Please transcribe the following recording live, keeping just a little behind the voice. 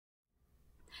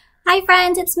Hi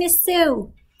friends, it's Miss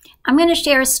Sue. I'm going to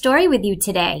share a story with you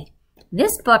today.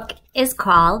 This book is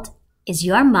called, Is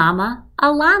Your Mama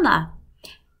a Llama?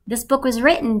 This book was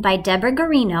written by Deborah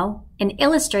Garino and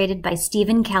illustrated by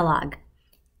Stephen Kellogg.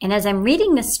 And as I'm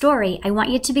reading this story, I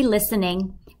want you to be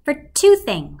listening for two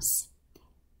things.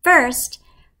 First,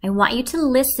 I want you to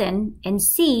listen and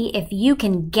see if you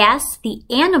can guess the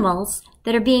animals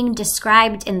that are being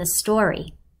described in the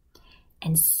story.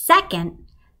 And second,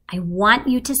 I want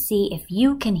you to see if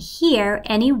you can hear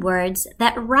any words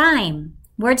that rhyme,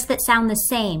 words that sound the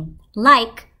same,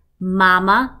 like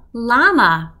mama,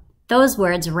 llama. Those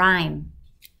words rhyme.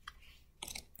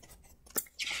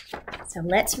 So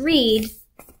let's read,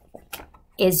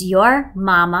 Is Your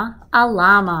Mama a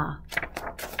Llama?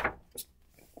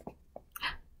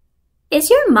 Is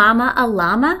your mama a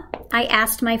llama? I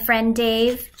asked my friend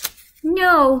Dave.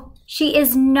 No, she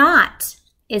is not,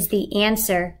 is the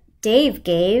answer Dave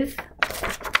gave.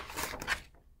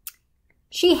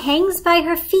 She hangs by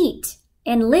her feet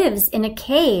and lives in a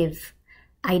cave.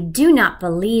 I do not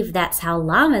believe that's how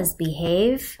llamas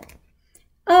behave.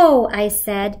 Oh, I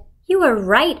said, you are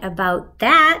right about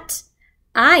that.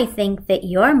 I think that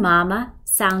your mama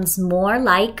sounds more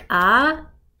like a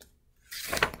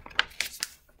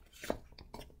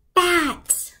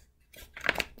bat.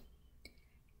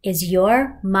 Is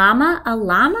your mama a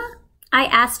llama? I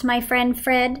asked my friend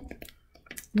Fred.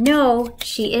 No,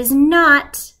 she is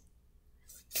not,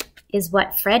 is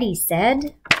what Freddie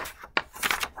said.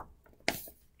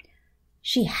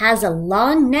 She has a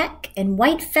long neck and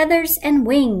white feathers and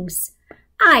wings.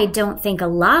 I don't think a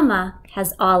llama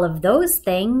has all of those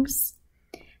things.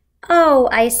 Oh,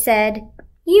 I said,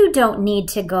 you don't need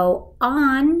to go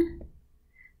on.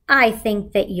 I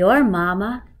think that your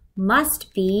mama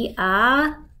must be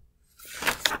a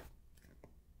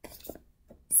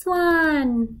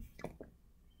swan.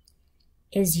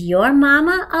 Is your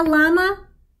mama a llama?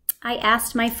 I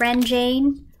asked my friend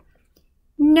Jane.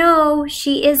 No,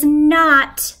 she is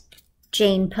not,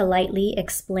 Jane politely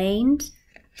explained.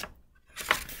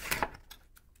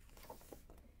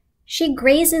 She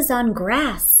grazes on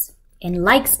grass and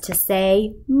likes to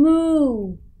say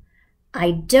moo.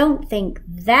 I don't think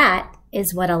that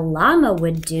is what a llama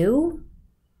would do.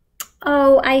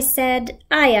 Oh, I said,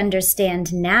 I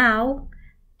understand now.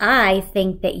 I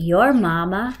think that your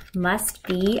mama must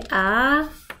be a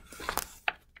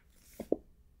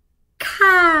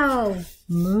cow.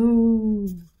 Moo.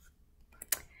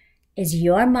 Is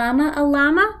your mama a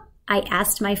llama? I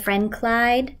asked my friend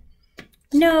Clyde.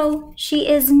 No, she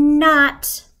is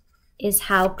not, is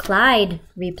how Clyde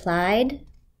replied.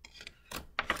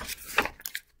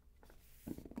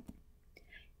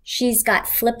 She's got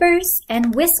flippers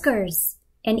and whiskers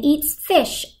and eats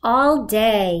fish all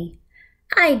day.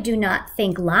 I do not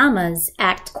think llamas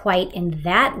act quite in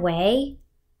that way.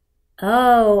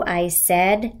 Oh, I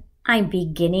said, I'm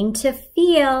beginning to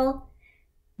feel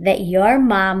that your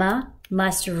mama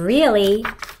must really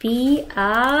be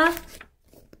a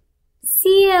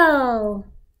seal.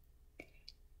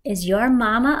 Is your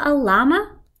mama a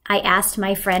llama? I asked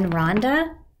my friend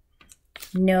Rhonda.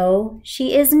 No,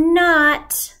 she is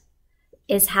not,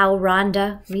 is how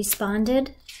Rhonda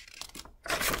responded.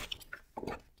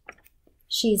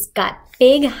 She's got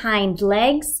big hind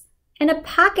legs and a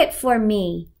pocket for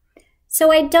me,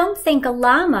 so I don't think a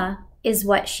llama is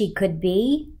what she could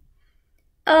be.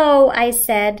 Oh, I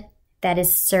said, that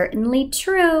is certainly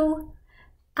true.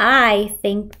 I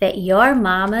think that your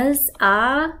mama's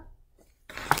a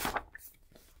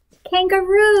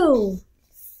kangaroo.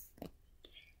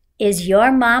 Is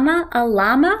your mama a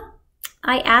llama?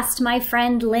 I asked my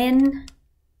friend Lynn.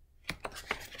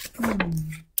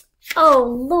 Oh,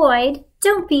 Lloyd,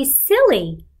 don't be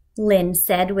silly, Lynn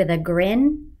said with a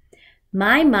grin.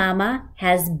 My mama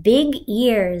has big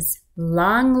ears,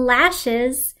 long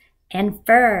lashes, and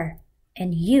fur,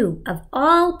 and you, of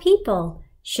all people,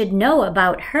 should know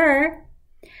about her.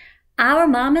 Our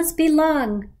mamas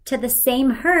belong to the same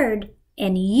herd,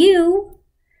 and you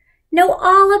know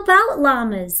all about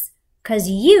llamas, 'cause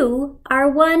you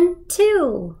are one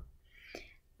too.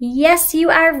 Yes, you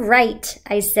are right,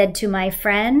 I said to my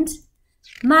friend.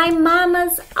 My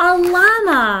mama's a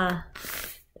llama.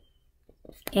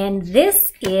 And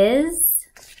this is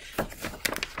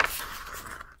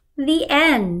the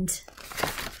end.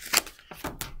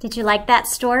 Did you like that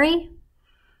story?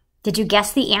 Did you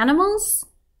guess the animals?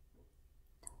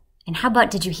 And how about,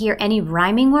 did you hear any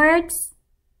rhyming words?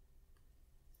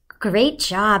 Great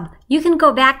job. You can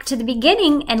go back to the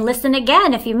beginning and listen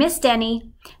again if you missed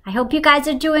any. I hope you guys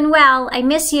are doing well. I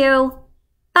miss you.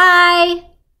 Bye.